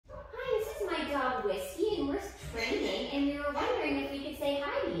and we were wondering if we could say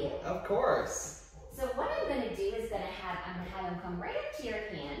hi to you. Of course. So what I'm going to do is I'm going to have him come right up to your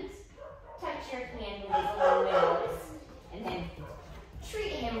hand, touch your hand with his little nose, and then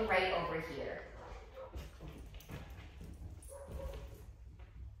treat him right over here.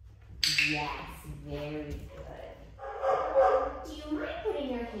 Yes, very good. Do you mind putting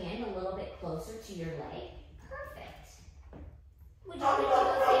your hand a little bit closer to your leg? Perfect. Would you like to go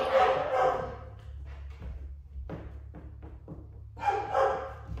say hi?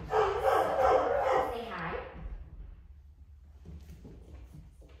 Say hi.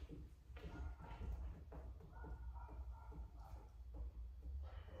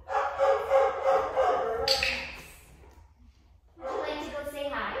 Would you like to go say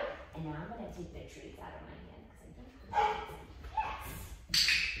hi? And now I'm going to take the treats out of my hand because I don't. Yes.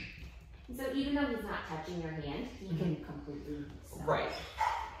 So even though he's not touching your hand, he can completely stop. Right.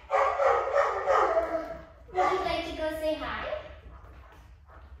 Would you like to go say hi?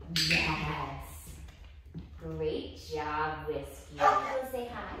 Yes. Great job, Whiskey. Go say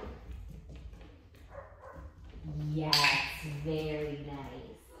hi. Yes, very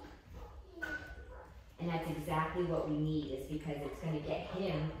nice. And that's exactly what we need, is because it's going to get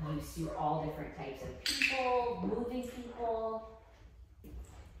him used to all different types of people, moving people.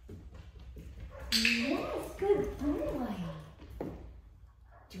 Yes, good boy.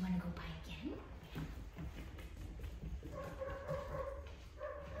 Do you want to go by again?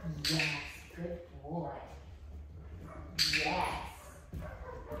 Yes, good boy. Yes.